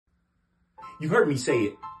You've heard me say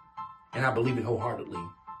it, and I believe it wholeheartedly,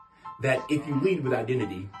 that if you lead with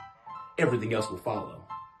identity, everything else will follow.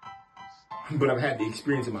 But I've had the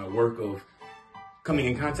experience in my work of coming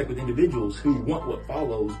in contact with individuals who want what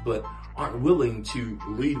follows, but aren't willing to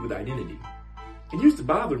lead with identity. It used to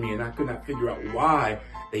bother me, and I could not figure out why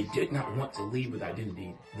they did not want to lead with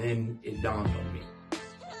identity. Then it dawned on me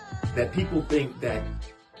that people think that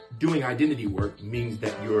doing identity work means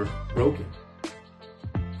that you're broken,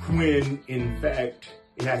 when in fact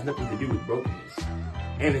it has nothing to do with brokenness,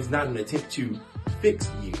 and it's not an attempt to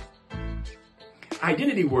fix you.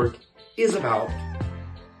 Identity work is about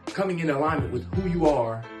coming in alignment with who you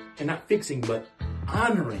are and not fixing, but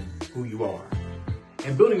honoring who you are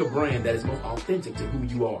and building a brand that is most authentic to who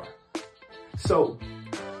you are. So,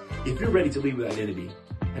 if you're ready to lead with identity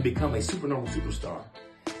and become a supernormal superstar,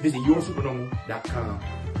 visit yoursupernormal.com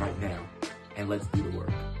right now and let's do the work.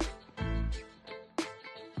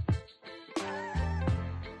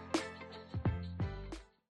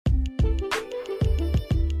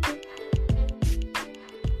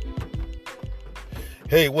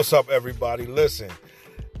 Hey, what's up, everybody? Listen,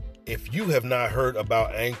 if you have not heard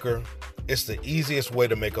about Anchor, it's the easiest way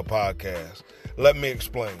to make a podcast. Let me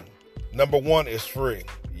explain. Number one, it's free.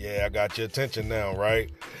 Yeah, I got your attention now,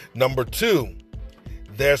 right? Number two,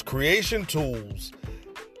 there's creation tools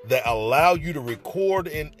that allow you to record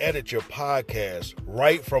and edit your podcast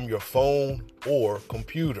right from your phone or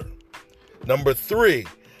computer. Number three,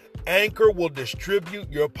 Anchor will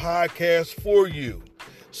distribute your podcast for you,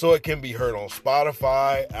 so it can be heard on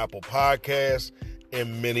Spotify, Apple Podcasts,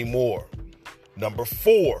 and many more. Number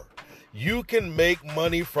four, you can make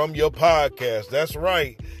money from your podcast. That's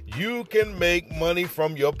right. You can make money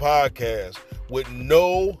from your podcast with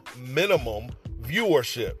no minimum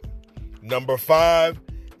viewership. Number five,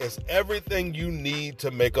 it's everything you need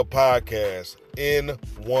to make a podcast in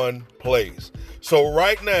one place. So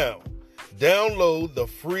right now, download the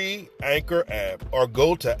free Anchor app or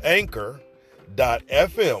go to Anchor.fm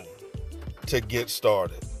to get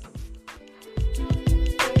started.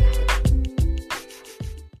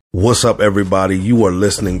 What's up, everybody? You are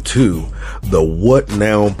listening to the What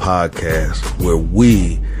Now podcast, where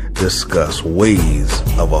we discuss ways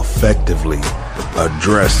of effectively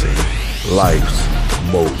addressing life's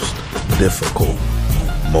most difficult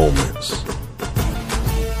moments.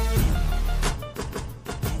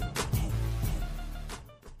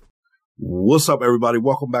 What's up, everybody?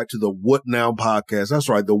 Welcome back to the What Now podcast. That's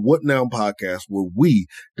right, the What Now podcast, where we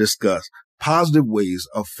discuss positive ways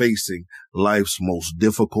of facing life's most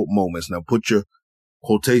difficult moments. Now, put your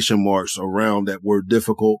quotation marks around that word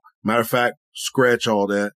difficult. Matter of fact, scratch all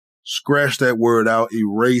that. Scratch that word out,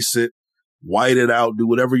 erase it, white it out, do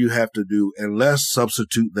whatever you have to do, and let's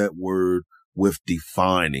substitute that word with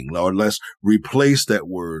defining, or let's replace that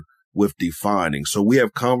word with defining. So we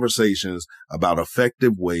have conversations about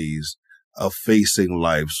effective ways of facing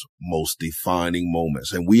life's most defining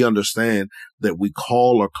moments. And we understand that we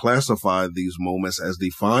call or classify these moments as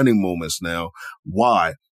defining moments now.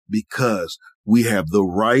 Why? Because we have the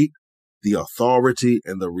right, the authority,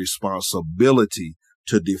 and the responsibility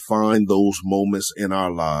to define those moments in our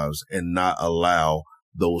lives and not allow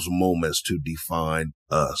those moments to define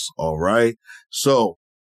us. All right. So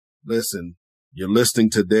listen, you're listening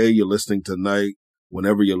today, you're listening tonight.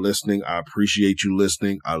 Whenever you're listening, I appreciate you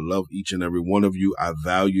listening. I love each and every one of you. I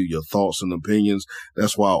value your thoughts and opinions.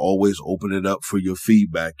 That's why I always open it up for your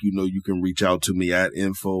feedback. You know, you can reach out to me at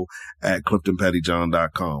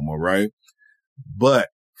info@cliftonpattyjohn.com. All right. But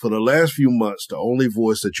for the last few months, the only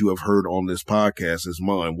voice that you have heard on this podcast is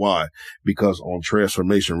mine. Why? Because on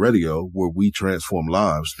Transformation Radio, where we transform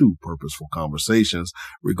lives through purposeful conversations,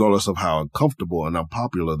 regardless of how uncomfortable and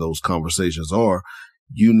unpopular those conversations are,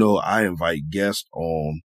 you know, I invite guests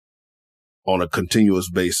on a continuous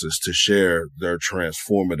basis to share their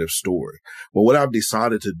transformative story. But what I've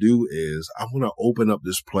decided to do is I want to open up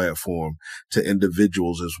this platform to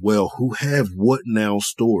individuals as well who have what now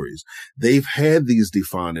stories. They've had these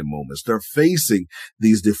defining moments. They're facing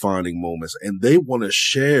these defining moments, and they want to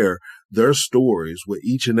share their stories with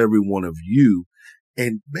each and every one of you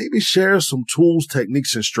and maybe share some tools,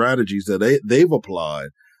 techniques, and strategies that they've applied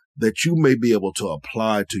that you may be able to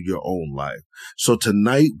apply to your own life. So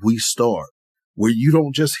tonight we start where you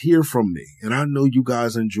don't just hear from me. And I know you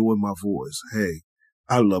guys enjoy my voice. Hey,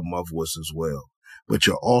 I love my voice as well. But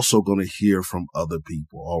you're also going to hear from other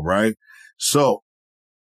people. All right. So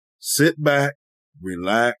sit back,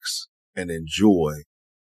 relax, and enjoy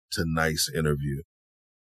tonight's interview.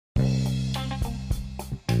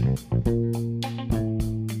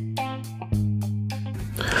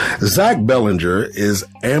 Zach Bellinger is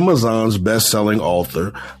Amazon's best-selling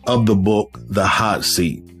author of the book, The Hot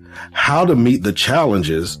Seat: How to Meet the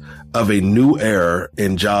Challenges of a New Era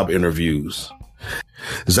in Job Interviews.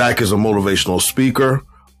 Zach is a motivational speaker,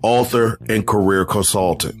 author, and career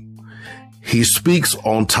consultant. He speaks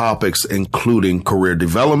on topics including career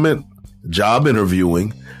development, job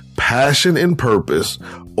interviewing, passion and purpose,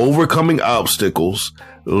 overcoming obstacles,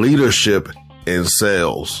 leadership, and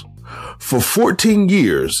sales. For 14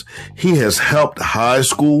 years, he has helped high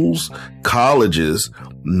schools, colleges,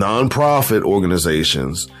 nonprofit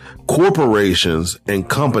organizations, corporations, and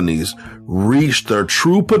companies reach their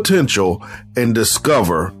true potential and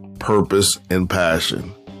discover purpose and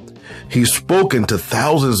passion. He's spoken to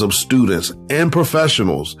thousands of students and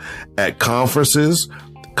professionals at conferences,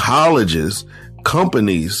 colleges,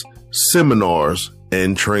 companies, seminars,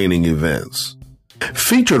 and training events.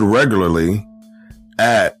 Featured regularly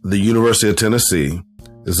at the University of Tennessee,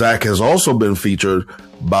 Zach has also been featured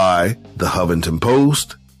by the Huffington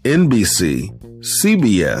Post, NBC,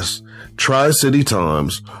 CBS, Tri-City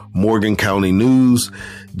Times, Morgan County News,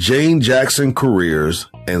 Jane Jackson Careers,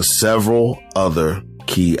 and several other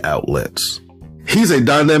key outlets. He's a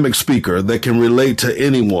dynamic speaker that can relate to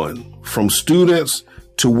anyone, from students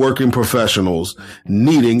to working professionals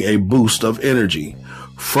needing a boost of energy.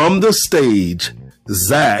 From the stage,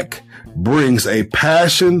 Zach brings a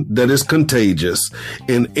passion that is contagious,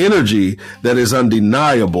 an energy that is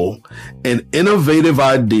undeniable, and innovative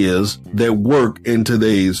ideas that work in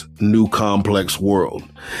today's new complex world.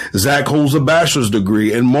 Zach holds a bachelor's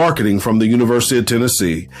degree in marketing from the University of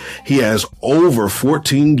Tennessee. He has over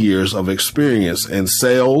 14 years of experience in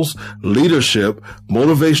sales, leadership,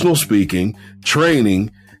 motivational speaking,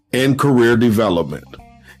 training, and career development.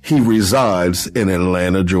 He resides in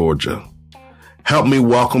Atlanta, Georgia. Help me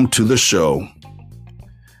welcome to the show,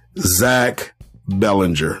 Zach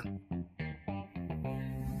Bellinger.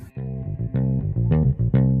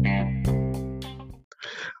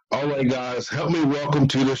 All right, guys, help me welcome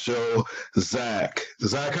to the show, Zach.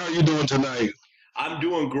 Zach, how are you doing tonight? I'm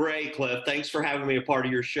doing great, Cliff. Thanks for having me a part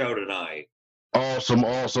of your show tonight. Awesome,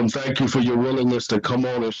 awesome. Thank you for your willingness to come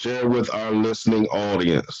on and share with our listening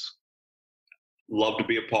audience. Love to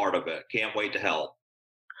be a part of it. Can't wait to help.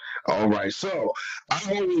 All right. So I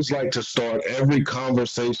always like to start every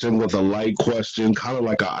conversation with a light question, kind of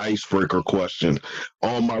like an icebreaker question.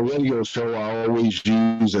 On my radio show, I always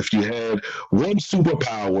use, if you had one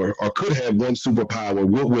superpower or could have one superpower,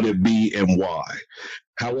 what would it be and why?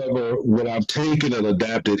 However, what I've taken and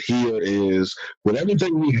adapted here is with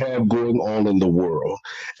everything we have going on in the world,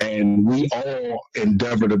 and we all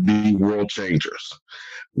endeavor to be world changers.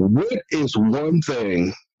 What is one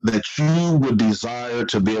thing that you would desire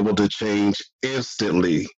to be able to change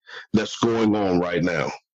instantly that's going on right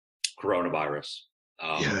now? Coronavirus.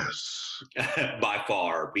 Yes. By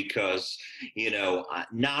far, because,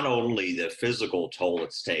 not only the physical toll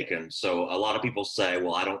it's taken. So a lot of people say,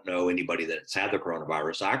 well, I don't know anybody that's had the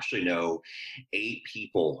coronavirus. I actually know 8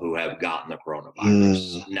 people who have gotten the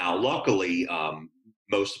coronavirus. Now, luckily,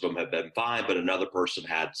 most of them have been fine, but another person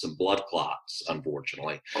had some blood clots,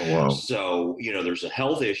 unfortunately. Oh, wow. So, there's a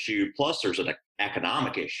health issue, plus there's an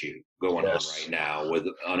economic issue going on right now with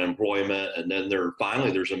unemployment. And then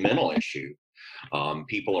there's a mental issue.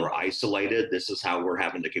 People are isolated. This is how we're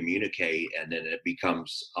having to communicate. And then it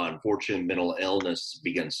becomes, unfortunately, mental illness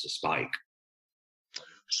begins to spike.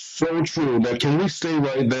 So true. Now, can we stay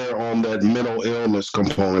right there on that mental illness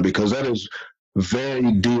component? Because that is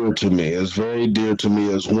very dear to me. It's very dear to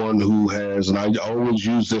me as one who has, and I always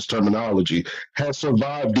use this terminology, has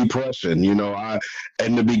survived depression. In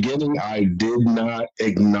the beginning, I did not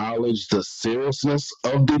acknowledge the seriousness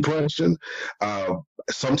of depression.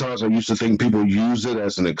 Sometimes I used to think people use it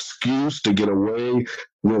as an excuse to get away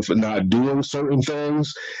with not doing certain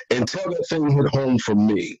things until that thing hit home for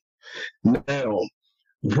me. Now,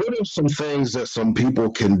 what are some things that some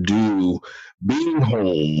people can do being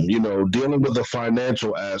home, dealing with the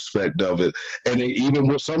financial aspect of it? And even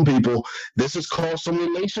with some people, this has caused some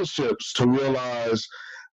relationships to realize,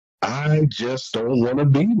 I just don't want to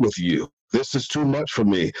be with you. This is too much for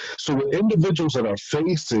me. So with individuals that are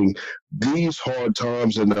facing these hard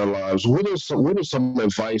times in their lives, what is some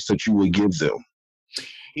advice that you would give them?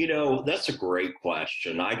 That's a great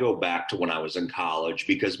question. I go back to when I was in college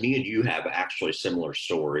because me and you have actually similar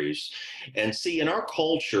stories. And see, in our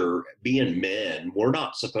culture, being men, we're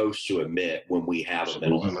not supposed to admit when we have a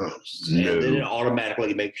mental Absolutely not. illness. And then it No.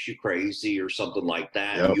 automatically makes you crazy or something like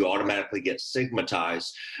that. Yep. You automatically get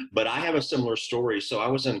stigmatized. But I have a similar story. So I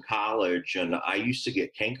was in college and I used to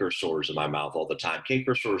get canker sores in my mouth all the time.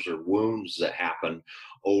 Canker sores are wounds that happen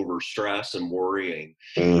over stress and worrying.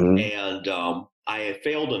 Mhm. And I had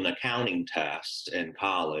failed an accounting test in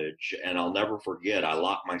college, and I'll never forget, I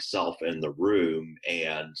locked myself in the room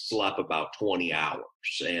and slept about 20 hours.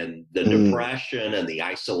 And the depression and the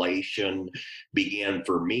isolation began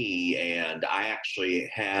for me. And I actually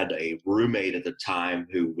had a roommate at the time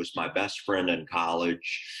who was my best friend in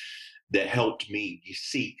college that helped me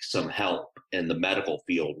seek some help in the medical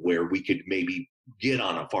field where we could maybe get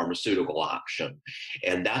on a pharmaceutical option.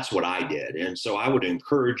 And that's what I did. And so I would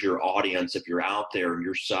encourage your audience, if you're out there and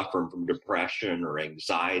you're suffering from depression or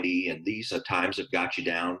anxiety, and these at times have got you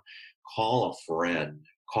down, call a friend,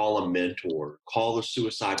 call a mentor, call the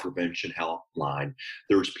suicide prevention helpline.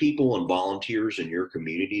 There's people and volunteers in your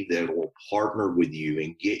community that will partner with you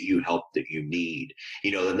and get you help that you need.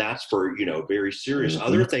 And that's for, very serious.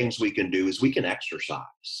 Other things we can do is we can exercise.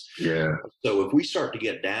 Yeah. So if we start to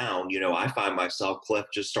get down, I find myself, Cliff,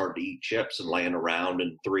 just starting to eat chips and laying around,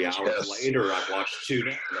 and 3 hours later, I've watched 2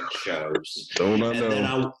 Netflix shows. Don't I And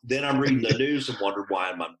know? then I'm reading the news and wonder why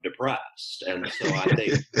I'm depressed. And so I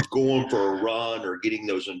think going for a run or getting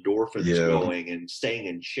those endorphins going and staying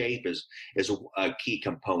in shape is a key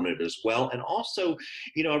component as well. And also,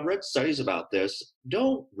 I've read studies about this.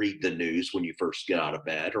 Don't read the news when you first get out of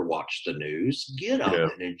bed or watch the news. Get up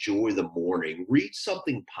and enjoy the morning. Read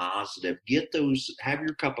something positive. Have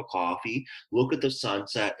your cup of coffee, look at the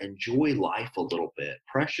sunset, enjoy life a little bit.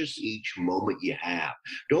 Precious each moment you have.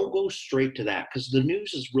 Don't go straight to that because the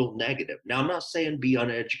news is real negative. Now, I'm not saying be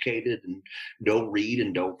uneducated and don't read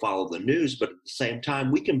and don't follow the news, but at the same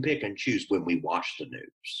time, we can pick and choose when we watch the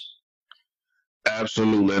news.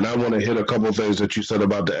 Absolutely. And I want to hit a couple of things that you said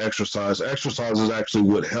about the exercise. Exercise is actually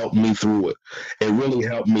what helped me through it. It really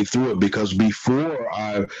helped me through it because before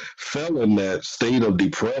I fell in that state of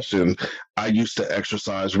depression, I used to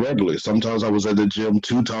exercise regularly. Sometimes I was at the gym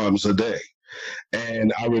 2 times a day.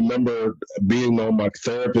 And I remember being on my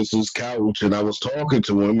therapist's couch and I was talking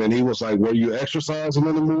to him and he was like, "Were you exercising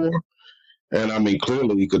anymore?" And I mean,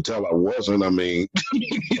 clearly he could tell I wasn't. I mean,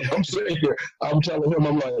 I'm sitting here, I'm telling him,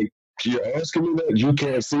 I'm like, "You're asking me that? You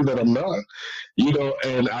can't see that I'm not."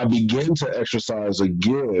 And I began to exercise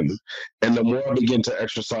again. And the more I begin to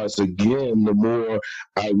exercise again, the more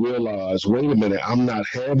I realize, wait a minute, I'm not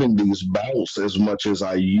having these bouts as much as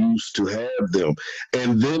I used to have them.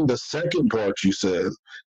 And then the second part you said,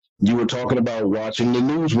 you were talking about watching the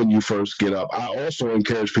news when you first get up. I also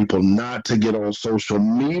encourage people not to get on social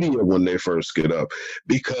media when they first get up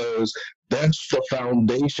because that's the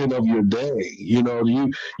foundation of your day.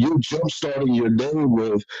 You're jump starting your day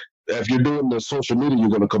with, if you're doing the social media, you're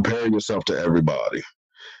going to compare yourself to everybody.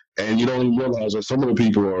 And you don't even realize that some of the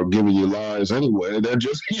people are giving you lies anyway. They're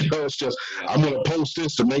just, it's just, I'm going to post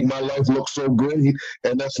this to make my life look so great.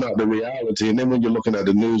 And that's not the reality. And then when you're looking at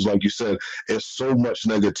the news, like you said, there's so much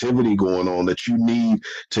negativity going on that you need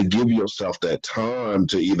to give yourself that time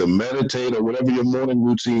to either meditate or whatever your morning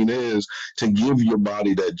routine is to give your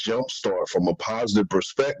body that jump start from a positive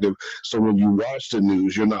perspective. So when you watch the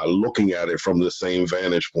news, you're not looking at it from the same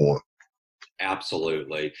vantage point.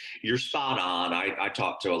 Absolutely. You're spot on. I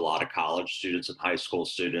talk to a lot of college students and high school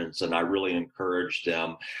students, and I really encourage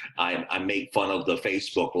them. I make fun of the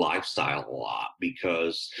Facebook lifestyle a lot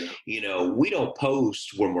because, we don't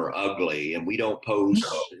post when we're ugly, and we don't post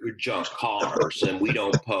junk cars, and we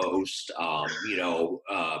don't post,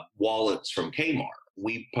 wallets from Kmart.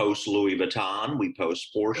 We post Louis Vuitton. We post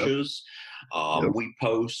Porsches. We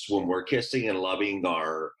post when we're kissing and loving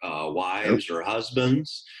our wives or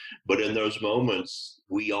husbands. But in those moments,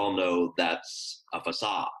 we all know that's a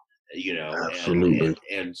facade, Absolutely.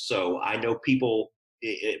 And so I know people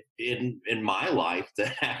in my life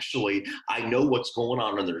that actually, I know what's going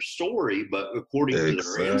on in their story, but according to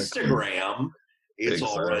their Instagram, it's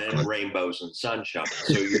all rainbows and sunshine.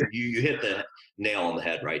 So you hit the nail on the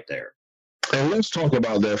head right there. And let's talk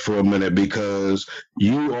about that for a minute because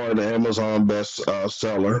you are an Amazon best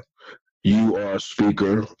seller. You are a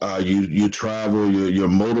speaker. You travel. You're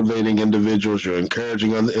motivating individuals. You're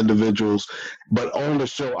encouraging other individuals. But on the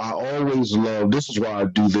show, I always love. This is why I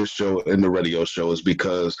do this show and the radio show is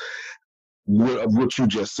because of what you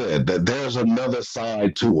just said. That there's another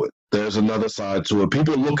side to it. There's another side to it.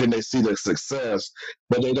 People look and they see the success,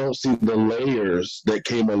 but they don't see the layers that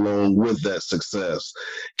came along with that success.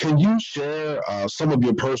 Can you share some of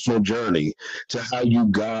your personal journey to how you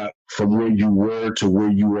got from where you were to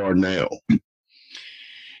where you are now?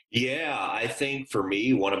 Yeah, I think for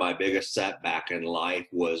me, one of my biggest setback in life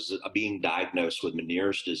was being diagnosed with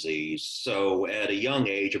Meniere's disease. So at a young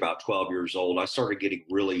age, about 12 years old, I started getting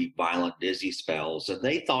really violent dizzy spells, and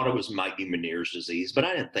they thought it was might be Meniere's disease, but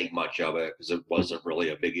I didn't think much of it because it wasn't really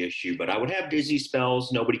a big issue. But I would have dizzy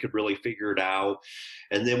spells, nobody could really figure it out.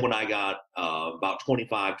 And then when I got about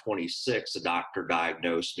 25, 26, the doctor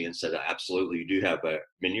diagnosed me and said, absolutely, you do have a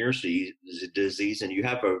Meniere's disease, and you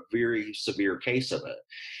have a very severe case of it.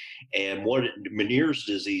 And what Meniere's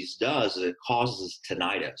disease does is it causes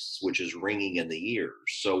tinnitus, which is ringing in the ears.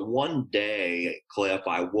 So one day, Cliff,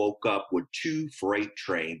 I woke up with 2 freight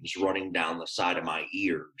trains running down the side of my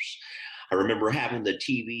ears. I remember having the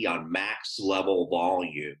TV on max level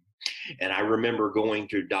volume. And I remember going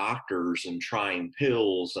to doctors and trying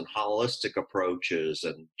pills and holistic approaches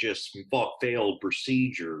and just failed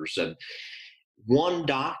procedures. And one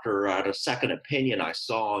doctor at a second opinion I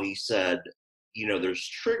saw, he said, there's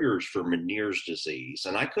triggers for Meniere's disease.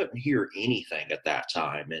 And I couldn't hear anything at that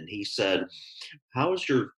time. And he said, how's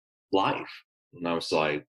your life? And I was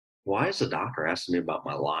like, why is the doctor asking me about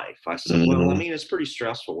my life? I said, well, I mean, it's pretty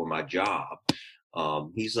stressful with my job.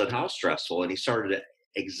 He said, how stressful? And he started to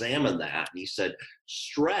examine that. And he said,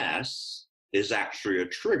 stress is actually a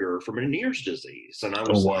trigger for Meniere's disease. And I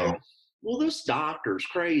was like, well, this doctor's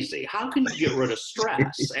crazy. How can you get rid of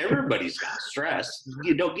stress? Everybody's got stress.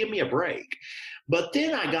 Give me a break. But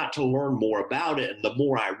then I got to learn more about it. And the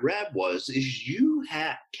more I read is you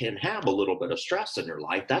can have a little bit of stress in your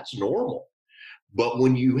life. That's normal. But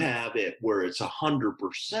when you have it where it's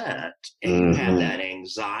 100% and you have that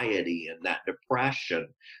anxiety and that depression,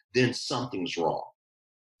 then something's wrong.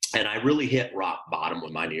 And I really hit rock bottom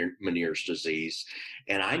with my Meniere's disease.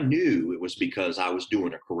 And I knew it was because I was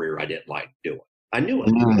doing a career I didn't like doing. I knew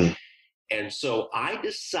it. And so I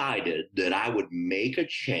decided that I would make a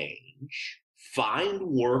change, find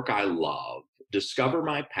work I love, discover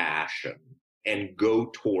my passion, and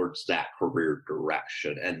go towards that career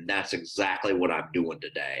direction. And that's exactly what I'm doing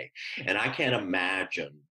today. And I can't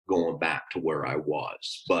imagine going back to where I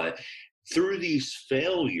was. But through these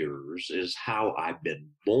failures is how I've been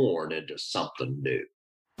born into something new.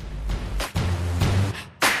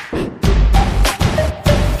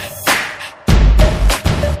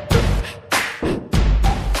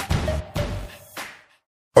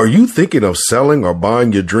 Are you thinking of selling or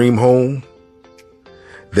buying your dream home?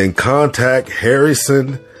 Then contact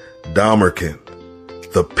Harrison Damerkent,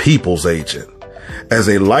 the People's Agent. As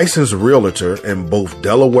a licensed realtor in both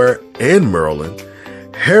Delaware and Maryland,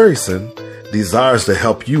 Harrison desires to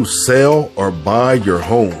help you sell or buy your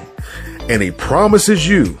home, and he promises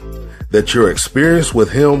you that your experience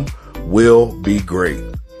with him will be great.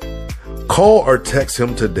 Call or text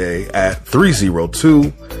him today at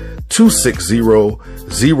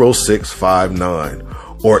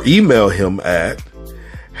 302-260-0659 or email him at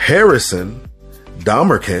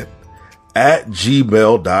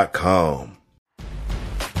harrisondamerkent@gmail.com.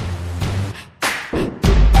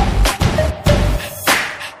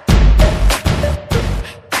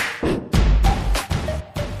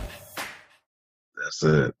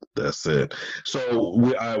 That's it.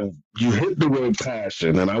 So you hit the word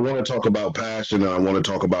passion, and I want to talk about passion, and I want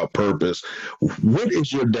to talk about purpose. What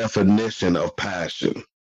is your definition of passion?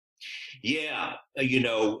 Yeah,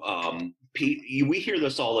 we hear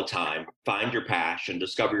this all the time. Find your passion,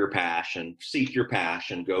 discover your passion, seek your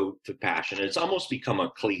passion, go to passion. It's almost become a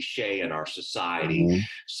cliche in our society.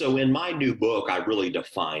 So in my new book, I really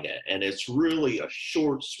define it, and it's really a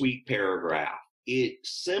short, sweet paragraph. It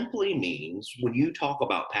simply means when you talk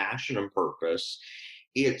about passion and purpose,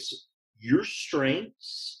 it's your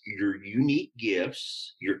strengths, your unique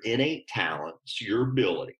gifts, your innate talents, your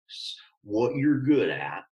abilities, what you're good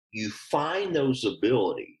at. You find those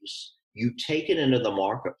abilities, you take it into the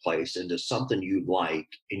marketplace, into something you like,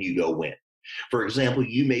 and you go win. For example,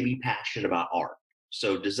 you may be passionate about art.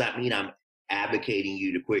 So does that mean I'm advocating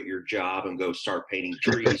you to quit your job and go start painting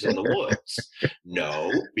trees in the woods?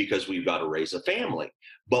 No, because we've got to raise a family.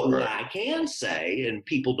 But what I can say, and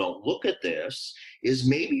people don't look at this, is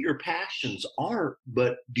maybe your passion's art,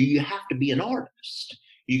 but do you have to be an artist?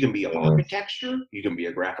 You can be an architecture, you can be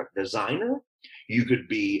a graphic designer, you could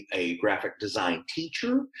be a graphic design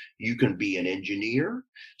teacher, you can be an engineer.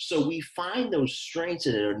 So we find those strengths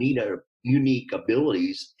and unique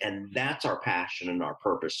abilities, and that's our passion and our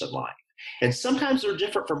purpose in life. And sometimes they're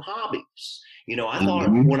different from hobbies. You know, I thought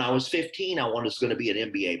Mhm. when I was 15, I was going to be an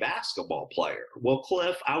NBA basketball player. Well,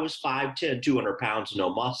 Cliff, I was 5'10", 200 pounds,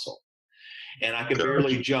 no muscle. And I could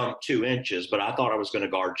barely Gotcha. jump 2 inches, but I thought I was going to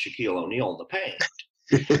guard Shaquille O'Neal in the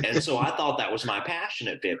paint. And so I thought that was my passion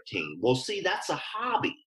at 15. Well, see, that's a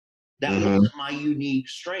hobby. That Mhm. wasn't my unique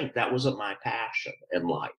strength. That wasn't my passion in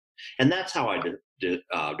life. And that's how I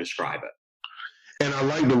describe it. And I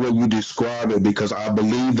like the way you describe it because I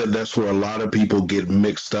believe that that's where a lot of people get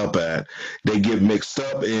mixed up at. They get mixed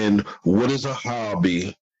up in what is a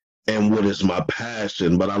hobby and what is my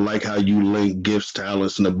passion. But I like how you link gifts,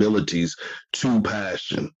 talents, and abilities to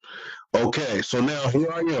passion. Okay, so now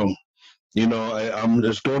here I am. I'm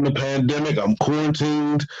just during the pandemic. I'm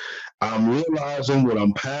quarantined. I'm realizing what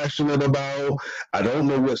I'm passionate about. I don't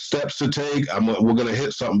know what steps to take. We're going to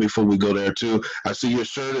hit something before we go there, too. I see your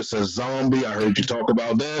shirt. It says zombie. I heard you talk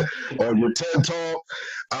about that on your TED Talk.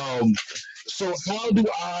 So how do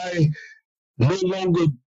I no longer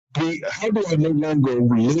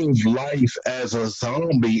live life as a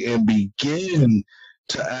zombie and begin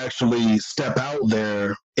to actually step out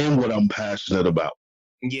there in what I'm passionate about?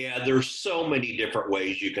 Yeah, there's so many different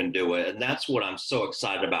ways you can do it. And that's what I'm so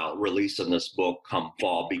excited about releasing this book come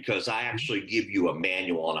fall, because I actually give you a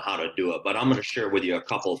manual on how to do it. But I'm going to share with you a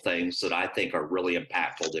couple of things that I think are really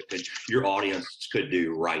impactful that your audience could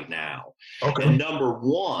do right now. Okay. And number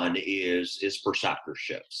one is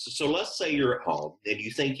preceptorships. So let's say you're at home and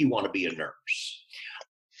you think you want to be a nurse.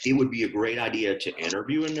 It would be a great idea to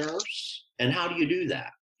interview a nurse. And how do you do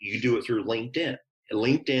that? You do it through LinkedIn. And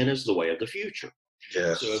LinkedIn is the way of the future.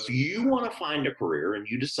 Yes. So if you want to find a career and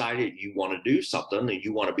you decided you want to do something and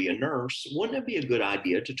you want to be a nurse, wouldn't it be a good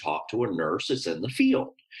idea to talk to a nurse that's in the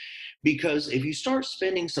field? Because if you start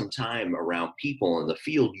spending some time around people in the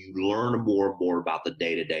field, you learn more and more about the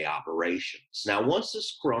day-to-day operations. Now, once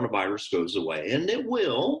this coronavirus goes away, and it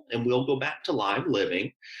will, and we'll go back to live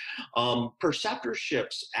living,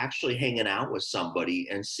 preceptorships, actually hanging out with somebody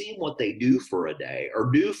and seeing what they do for a day or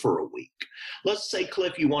do for a week. Let's say,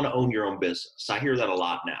 Cliff, you want to own your own business. I hear that a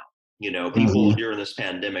lot now. You know, people during this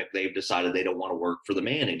pandemic, they've decided they don't want to work for the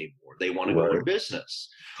man anymore. They want to go in business.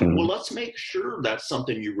 Well, let's make sure that's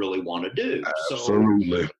something you really want to do.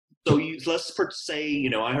 Absolutely. So let's say, you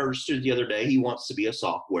know, I heard a student the other day, he wants to be a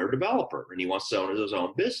software developer and he wants to own his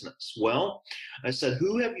own business. Well, I said,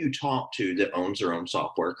 who have you talked to that owns their own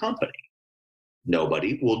software company?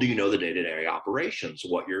 Nobody. Well, do you know the day-to-day operations?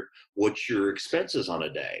 What's your expenses on a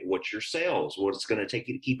day? What's your sales? What it's going to take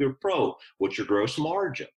you to keep your pro? What's your gross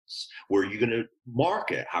margins? Where are you going to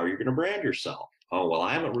market? How are you going to brand yourself? Oh, well,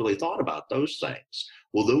 I haven't really thought about those things.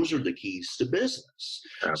 Well, those are the keys to business.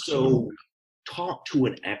 Absolutely. So talk to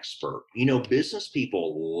an expert. You know, business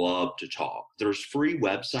people love to talk. There's free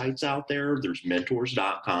websites out there. There's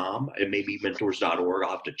mentors.com. It may be mentors.org.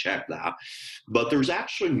 I'll have to check that. But there's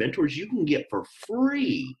actually mentors you can get for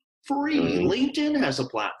free. LinkedIn has a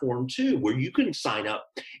platform too where you can sign up.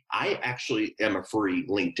 I actually am a free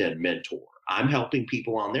LinkedIn mentor. I'm helping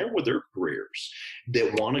people on there with their careers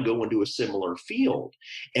that want to go into a similar field,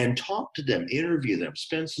 and talk to them, interview them,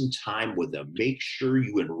 spend some time with them. Make sure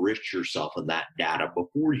you enrich yourself in that data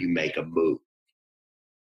before you make a move.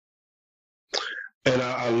 And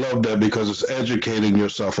I love that because it's educating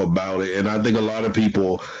yourself about it. And I think a lot of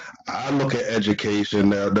people, I look at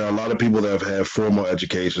education. There are a lot of people that have had formal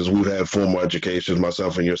educations. We've had formal educations,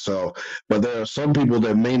 myself and yourself. But there are some people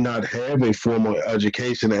that may not have a formal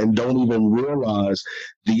education and don't even realize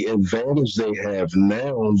the advantage they have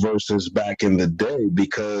now versus back in the day,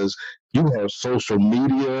 because you have social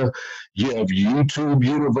media, you have YouTube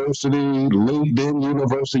University, LinkedIn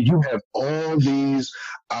University. You have all these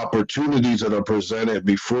opportunities that are presented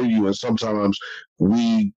before you. And sometimes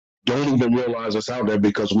we don't even realize it's out there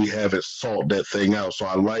because we haven't sought that thing out. So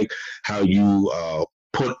I like how you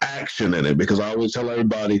put action in it, because I always tell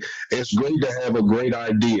everybody it's great to have a great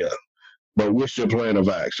idea, but what's your plan of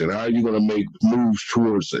action? How are you going to make moves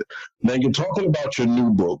towards it? Now, you're talking about your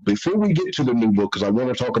new book. Before we get to the new book, because I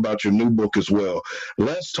want to talk about your new book as well,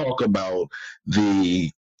 let's talk about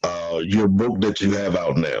your book that you have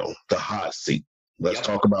out now, The Hot Seat. Let's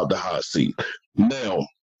talk about The Hot Seat. Now,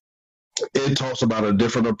 it talks about a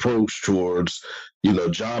different approach towards,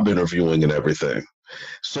 job interviewing and everything.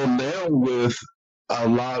 So now with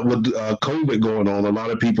COVID going on, a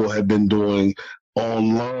lot of people have been doing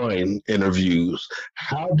online interviews.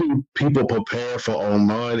 How do people prepare for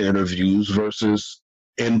online interviews versus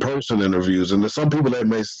in-person interviews? And to some people that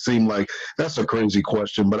may seem like that's a crazy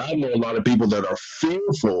question, but I know a lot of people that are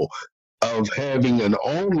fearful of having an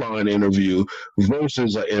online interview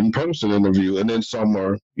versus an in-person interview, and then some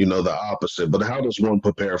are, the opposite. But how does one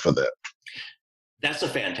prepare for that? That's a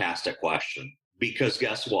fantastic question, because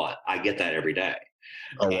guess what? I get that every day.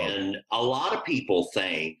 Oh, wow. And a lot of people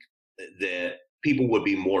think that people would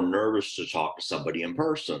be more nervous to talk to somebody in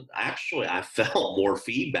person. Actually, I felt more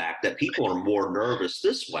feedback that people are more nervous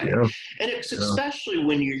this way. Yeah. And it's Yeah. especially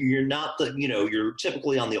when you're not the, you're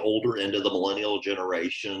typically on the older end of the millennial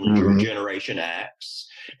generation, Mhm. your Generation X,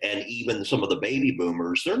 and even some of the baby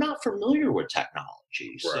boomers, they're not familiar with technology.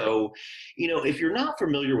 Right. So, if you're not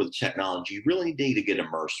familiar with technology, you really need to get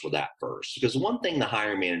immersed with that first. Because one thing the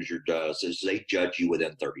hiring manager does is they judge you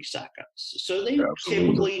within 30 seconds. So they Absolutely.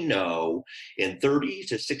 typically know in 30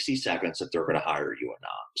 to 60 seconds if they're going to hire you or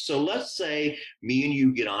not. So let's say me and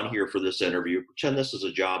you get on here for this interview, pretend this is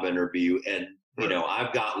a job interview, and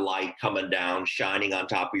I've got light coming down, shining on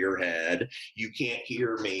top of your head. You can't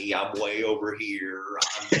hear me. I'm way over here.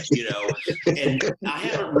 And I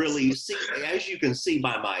haven't really seen, as you can see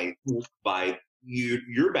by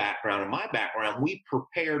your background and my background, we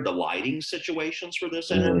prepared the lighting situations for this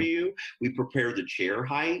interview. We prepared the chair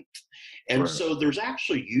height. And so there's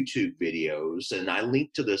actually YouTube videos, and I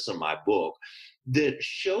link to this in my book, that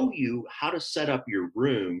show you how to set up your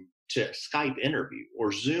room to Skype interview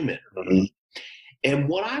or Zoom interview. And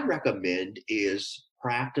what I recommend is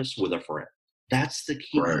practice with a friend. That's the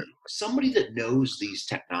key. Right. Somebody that knows these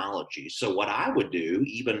technologies. So what I would do,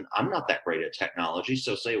 even I'm not that great at technology,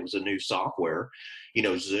 so say it was a new software,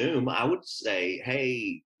 Zoom, I would say,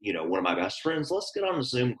 hey, one of my best friends, let's get on a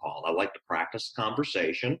Zoom call. I like to practice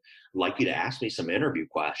conversation. I'd like you to ask me some interview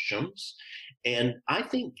questions. And I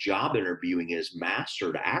think job interviewing is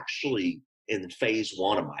mastered actually in phase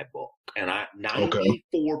 1 of my book. And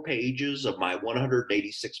 94 pages of my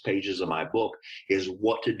 186 pages of my book is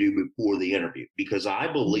what to do before the interview, because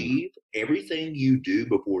I believe everything you do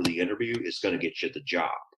before the interview is going to get you the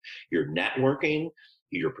job. Your networking,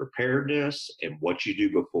 your preparedness, and what you do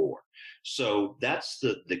before. So that's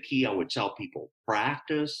the key. I would tell people: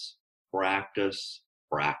 practice, practice,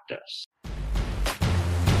 practice.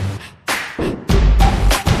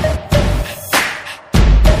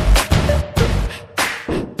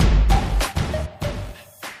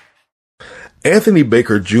 Anthony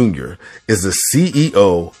Baker Jr. is the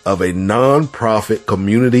CEO of a nonprofit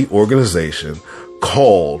community organization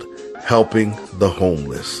called Helping the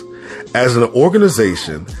Homeless. As an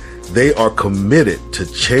organization, they are committed to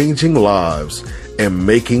changing lives and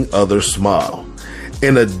making others smile.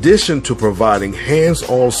 In addition to providing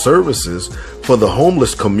hands-on services for the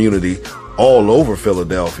homeless community all over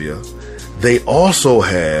Philadelphia, they also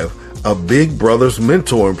have a Big Brothers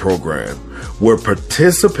mentoring program where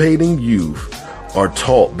participating youth are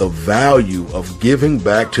taught the value of giving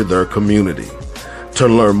back to their community. To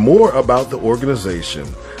learn more about the organization,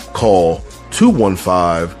 call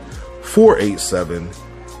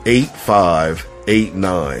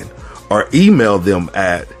 215-487-8589 or email them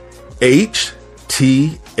at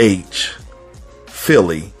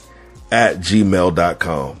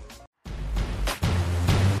hthphilly@gmail.com.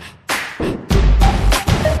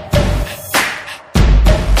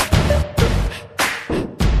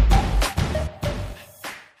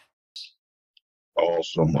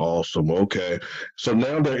 Awesome. Okay. So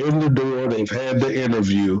now they're in the door. They've had the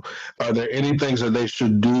interview. Are there any things that they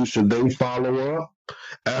should do? Should they follow up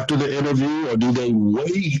after the interview, or do they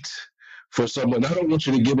wait for someone? I don't want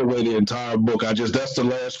you to give away the entire book. That's the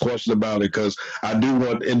last question about it, because I do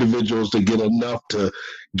want individuals to get enough to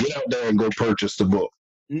get out there and go purchase the book.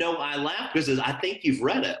 No, I laugh because I think you've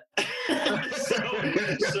read it.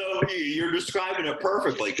 so you're describing it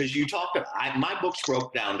perfectly, because my book's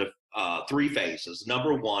broke down to 3 phases.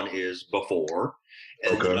 Number 1 is before,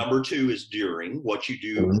 and number 2 is during, what you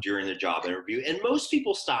do during the job interview. And most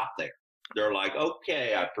people stop there. They're like,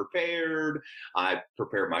 okay, I've prepared my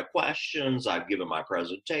questions, I've given my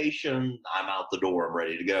presentation, I'm out the door, I'm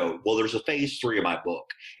ready to go. Well, there's a phase 3 of my book,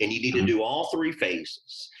 and you need to do all 3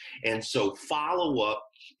 phases. And so follow-up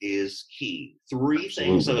is key. 3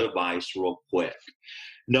 things of advice real quick.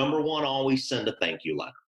 Number 1, always send a thank you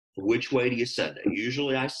letter. Which way do you send it?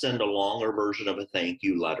 Usually I send a longer version of a thank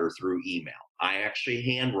you letter through email. I actually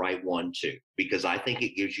handwrite one too, because I think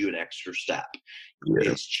it gives you an extra step.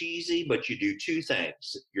 Yeah. It's cheesy, but you do 2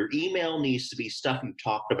 things. Your email needs to be stuff you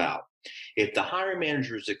talked about. If the hiring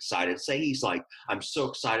manager is excited, say he's like, I'm so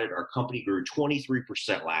excited, our company grew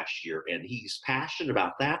 23% last year, and he's passionate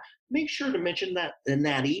about that, make sure to mention that in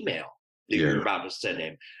that email that you're about to send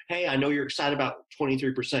him. Hey, I know you're excited about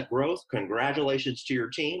 23% growth. Congratulations to your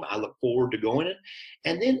team. I look forward to going in.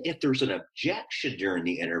 And then if there's an objection during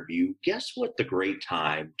the interview, guess what the great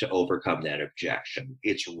time to overcome that objection?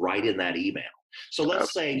 It's right in that email. So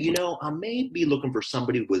let's say, you know, I may be looking for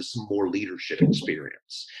somebody with some more leadership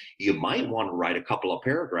experience. You might want to write a couple of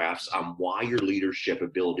paragraphs on why your leadership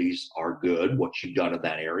abilities are good, what you've done in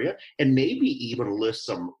that area, and maybe even list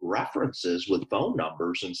some references with phone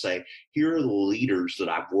numbers and say, here are the leaders that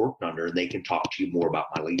I've worked under, and they can talk to you more about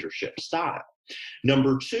my leadership style.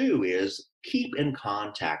 Number two is keep in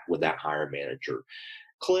contact with that hiring manager.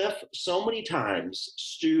 Cliff, so many times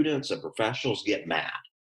students and professionals get mad.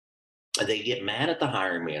 They get mad at the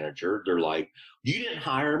hiring manager. They're like, you didn't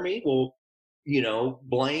hire me. Well, you know,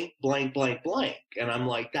 blank, blank, blank, blank. And I'm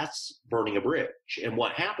like, that's burning a bridge. And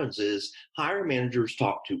what happens is hiring managers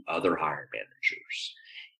talk to other hiring managers.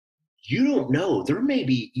 You don't know.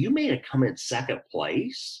 You may have come in second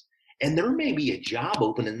place, and there may be a job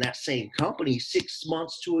open in that same company 6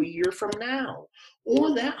 months to a year from now.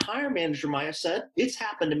 Or that hiring manager might have said, it's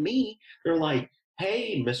happened to me. They're like,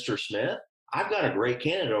 hey, Mr. Smith, I've got a great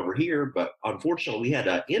candidate over here, but unfortunately we had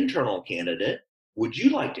an internal candidate. Would you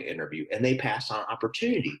like to interview? And they pass on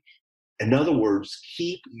opportunity. In other words,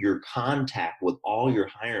 keep your contact with all your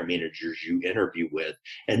hiring managers you interview with,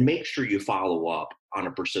 and make sure you follow up on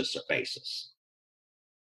a persistent basis.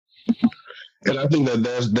 And I think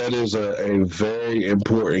that is a very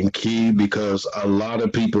important key, because a lot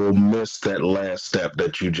of people miss that last step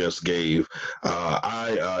that you just gave.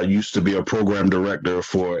 I used to be a program director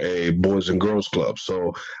for a Boys and Girls Club,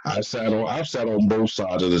 so I've sat on both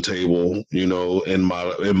sides of the table, you know, in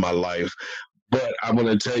my life. But I'm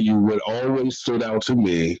going to tell you, what always stood out to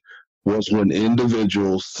me was when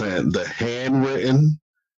individuals sent the handwritten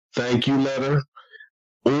thank you letter,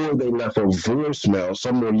 or they left a voicemail.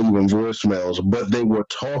 Some were leaving voicemails, but they were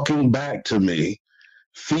talking back to me,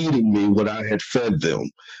 feeding me what I had fed them.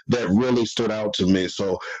 That really stood out to me.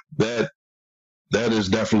 So that is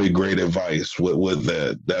definitely great advice with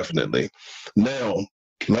that, definitely. Now,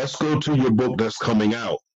 let's go to your book that's coming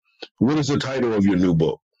out. What is the title of your new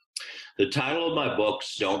book? The title of my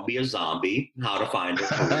book's Don't Be a Zombie, How to Find a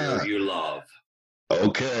Career You Love.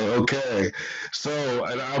 Okay. So,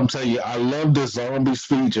 and I'm telling you, I love the zombie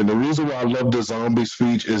speech. And the reason why I love the zombie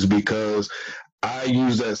speech is because I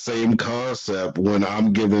use that same concept when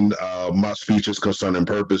I'm giving my speeches concerning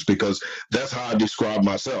purpose, because that's how I describe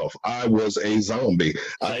myself. I was a zombie.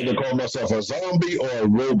 I either call myself a zombie or a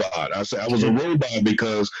robot. I say I was a robot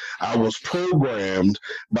because I was programmed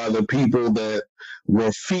by the people that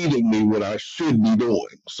were feeding me what I should be doing.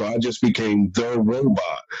 So I just became the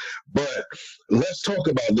robot. But let's talk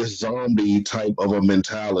about this zombie type of a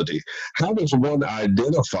mentality. How does one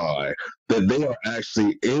identify that they are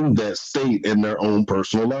actually in that state in their own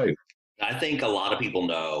personal life? I think a lot of people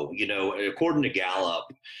know, you know, according to Gallup,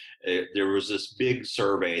 there was this big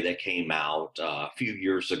survey that came out a few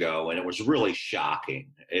years ago, and it was really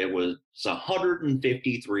shocking. It was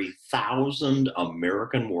 153,000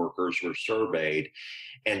 American workers were surveyed,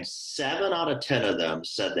 and 7 out of 10 of them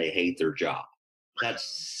said they hate their job.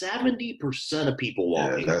 That's 70% of people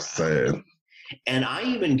walking that's around. sad. And I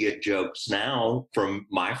even get jokes now from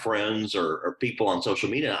my friends or people on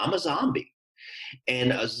social media. I'm a zombie.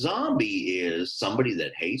 And a zombie is somebody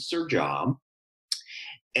that hates their job.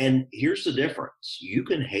 And here's the difference. You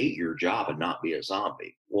can hate your job and not be a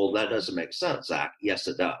zombie. Well, that doesn't make sense, Zach. Yes,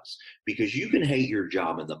 it does. Because you can hate your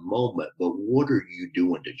job in the moment, but what are you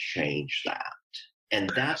doing to change that? And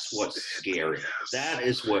that's what's scary. That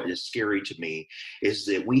is what is scary to me, is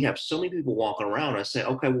that we have so many people walking around. I say,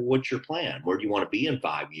 okay, well, what's your plan? Where do you want to be in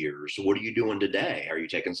 5 years? What are you doing today? Are you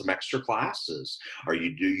taking some extra classes? Are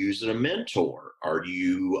you using a mentor? Are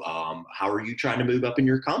you, how are you trying to move up in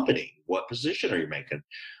your company? What position are you making?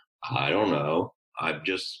 I don't know. I'm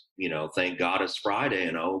just, you know, thank God it's Friday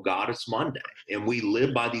and oh God, it's Monday. And we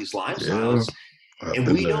live by these lifestyles. Yeah.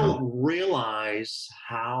 And we don't realize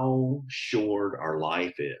how short our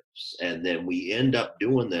life is. And then we end up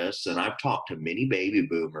doing this. And I've talked to many baby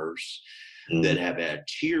boomers that have had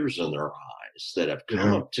tears in their eyes, that have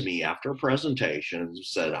come up to me after a presentation and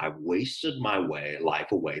said, I've wasted my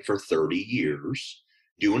life away for 30 years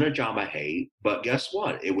doing a job I hate. But guess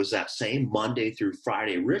what? It was that same Monday through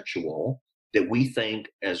Friday ritual that we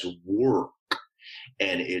think as work.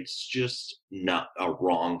 And it's just not a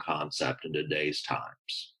wrong concept in today's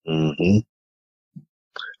times. Mm-hmm.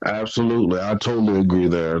 Absolutely. I totally agree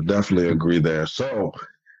there. Definitely agree there. So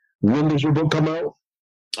when does your book come out?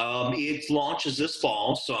 It launches this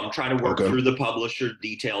fall. So I'm trying to work through the publisher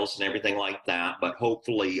details and everything like that. But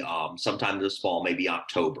hopefully sometime this fall, maybe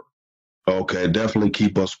October. Okay. Definitely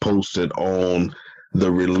keep us posted on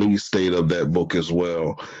the release date of that book as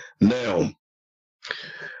well. Now,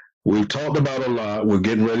 We've talked about a lot. We're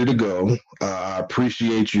getting ready to go. I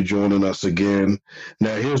appreciate you joining us again.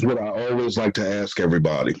 Now, here's what I always like to ask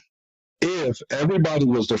everybody. If everybody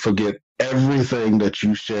was to forget everything that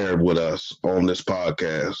you shared with us on this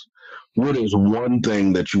podcast, what is one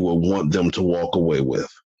thing that you would want them to walk away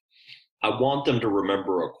with? I want them to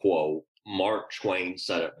remember a quote. Mark Twain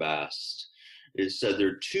said it best. It said, "There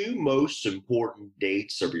are two most important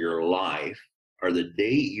dates of your life are the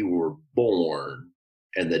date you were born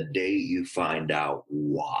and the day you find out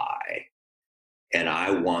why." And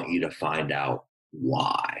I want you to find out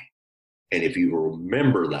why. And if you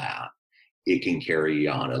remember that, it can carry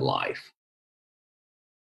you on in life.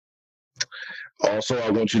 Also, I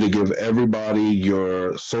want you to give everybody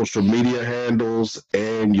your social media handles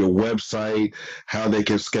and your website, how they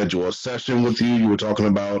can schedule a session with you. You were talking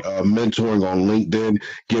about mentoring on LinkedIn.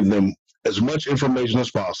 Give them as much information as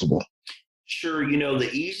possible. Sure. The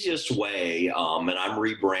easiest way, and I'm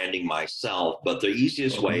rebranding myself, but the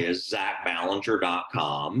easiest way is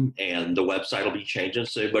zachballinger.com, and the website will be changing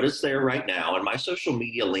soon, but it's there right now. And my social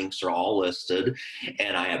media links are all listed.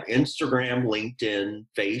 And I have Instagram, LinkedIn,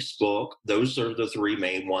 Facebook. Those are the three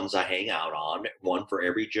main ones I hang out on, one for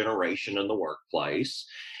every generation in the workplace.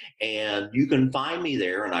 And you can find me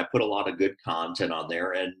there, and I put a lot of good content on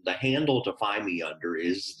there. And the handle to find me under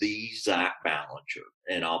is the Zach Ballinger,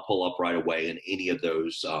 and I'll pull up right away in any of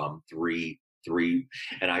those three.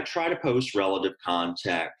 And I try to post relative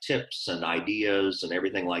contact tips and ideas and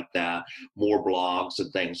everything like that. More blogs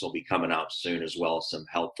and things will be coming out soon, as well as some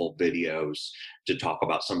helpful videos to talk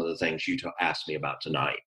about some of the things you asked me about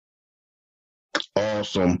tonight.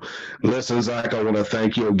 Awesome. Listen, Zach, I want to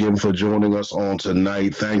thank you again for joining us on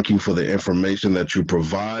tonight. Thank you for the information that you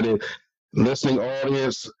provided. Listening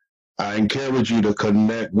audience, I encourage you to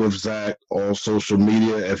connect with Zach on social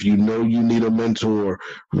media. If you know you need a mentor,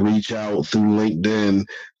 reach out through LinkedIn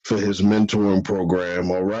for his mentoring program.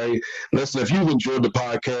 All right. Listen, if you've enjoyed the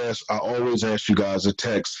podcast, I always ask you guys to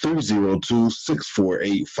text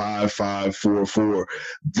 302-648-5544.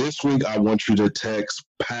 This week, I want you to text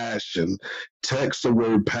passion. Text the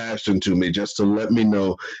word passion to me just to let me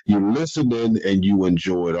know you listened in and you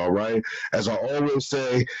enjoyed. All right. As I always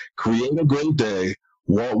say, create a great day,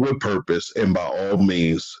 walk with purpose, and by all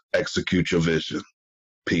means, execute your vision.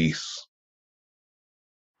 Peace.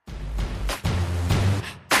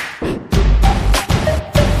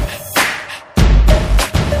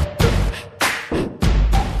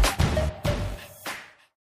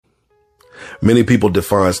 Many people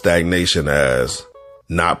define stagnation as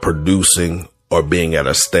not producing or being at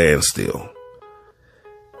a standstill.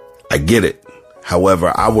 I get it.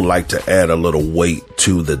 However, I would like to add a little weight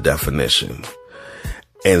to the definition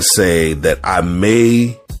and say that I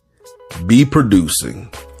may be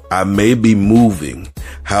producing, I may be moving.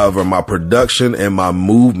 However, my production and my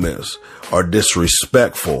movements are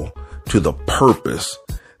disrespectful to the purpose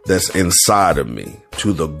that's inside of me,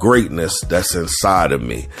 to the greatness that's inside of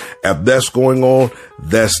me. If that's going on,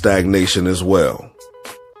 that's stagnation as well.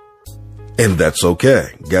 And that's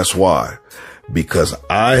okay. Guess why? Because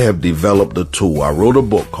I have developed a tool. I wrote a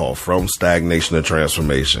book called From Stagnation to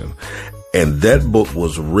Transformation. And that book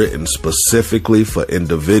was written specifically for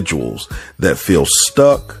individuals that feel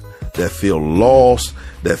stuck, that feel lost,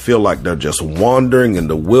 that feel like they're just wandering in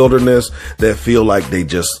the wilderness, that feel like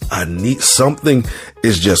I need something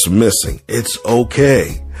is just missing. It's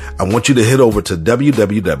okay. I want you to head over to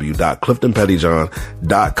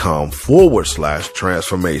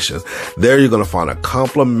www.cliftonpettyjohn.com/transformation. There you're going to find a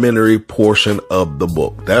complimentary portion of the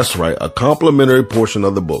book. That's right. A complimentary portion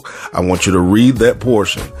of the book. I want you to read that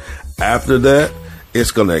portion. After that,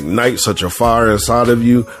 it's going to ignite such a fire inside of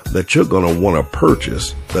you that you're going to want to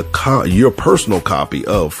purchase your personal copy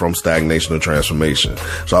of From Stagnation to Transformation.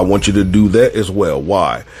 So I want you to do that as well.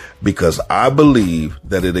 Why? Because I believe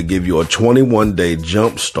that it'll give you a 21-day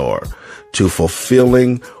jump start to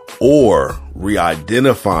fulfilling or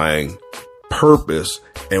re-identifying purpose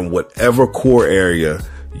in whatever core area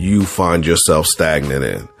you find yourself stagnant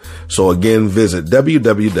in. So again, visit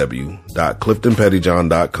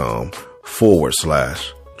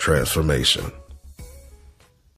www.cliftonpettyjohn.com/transformation.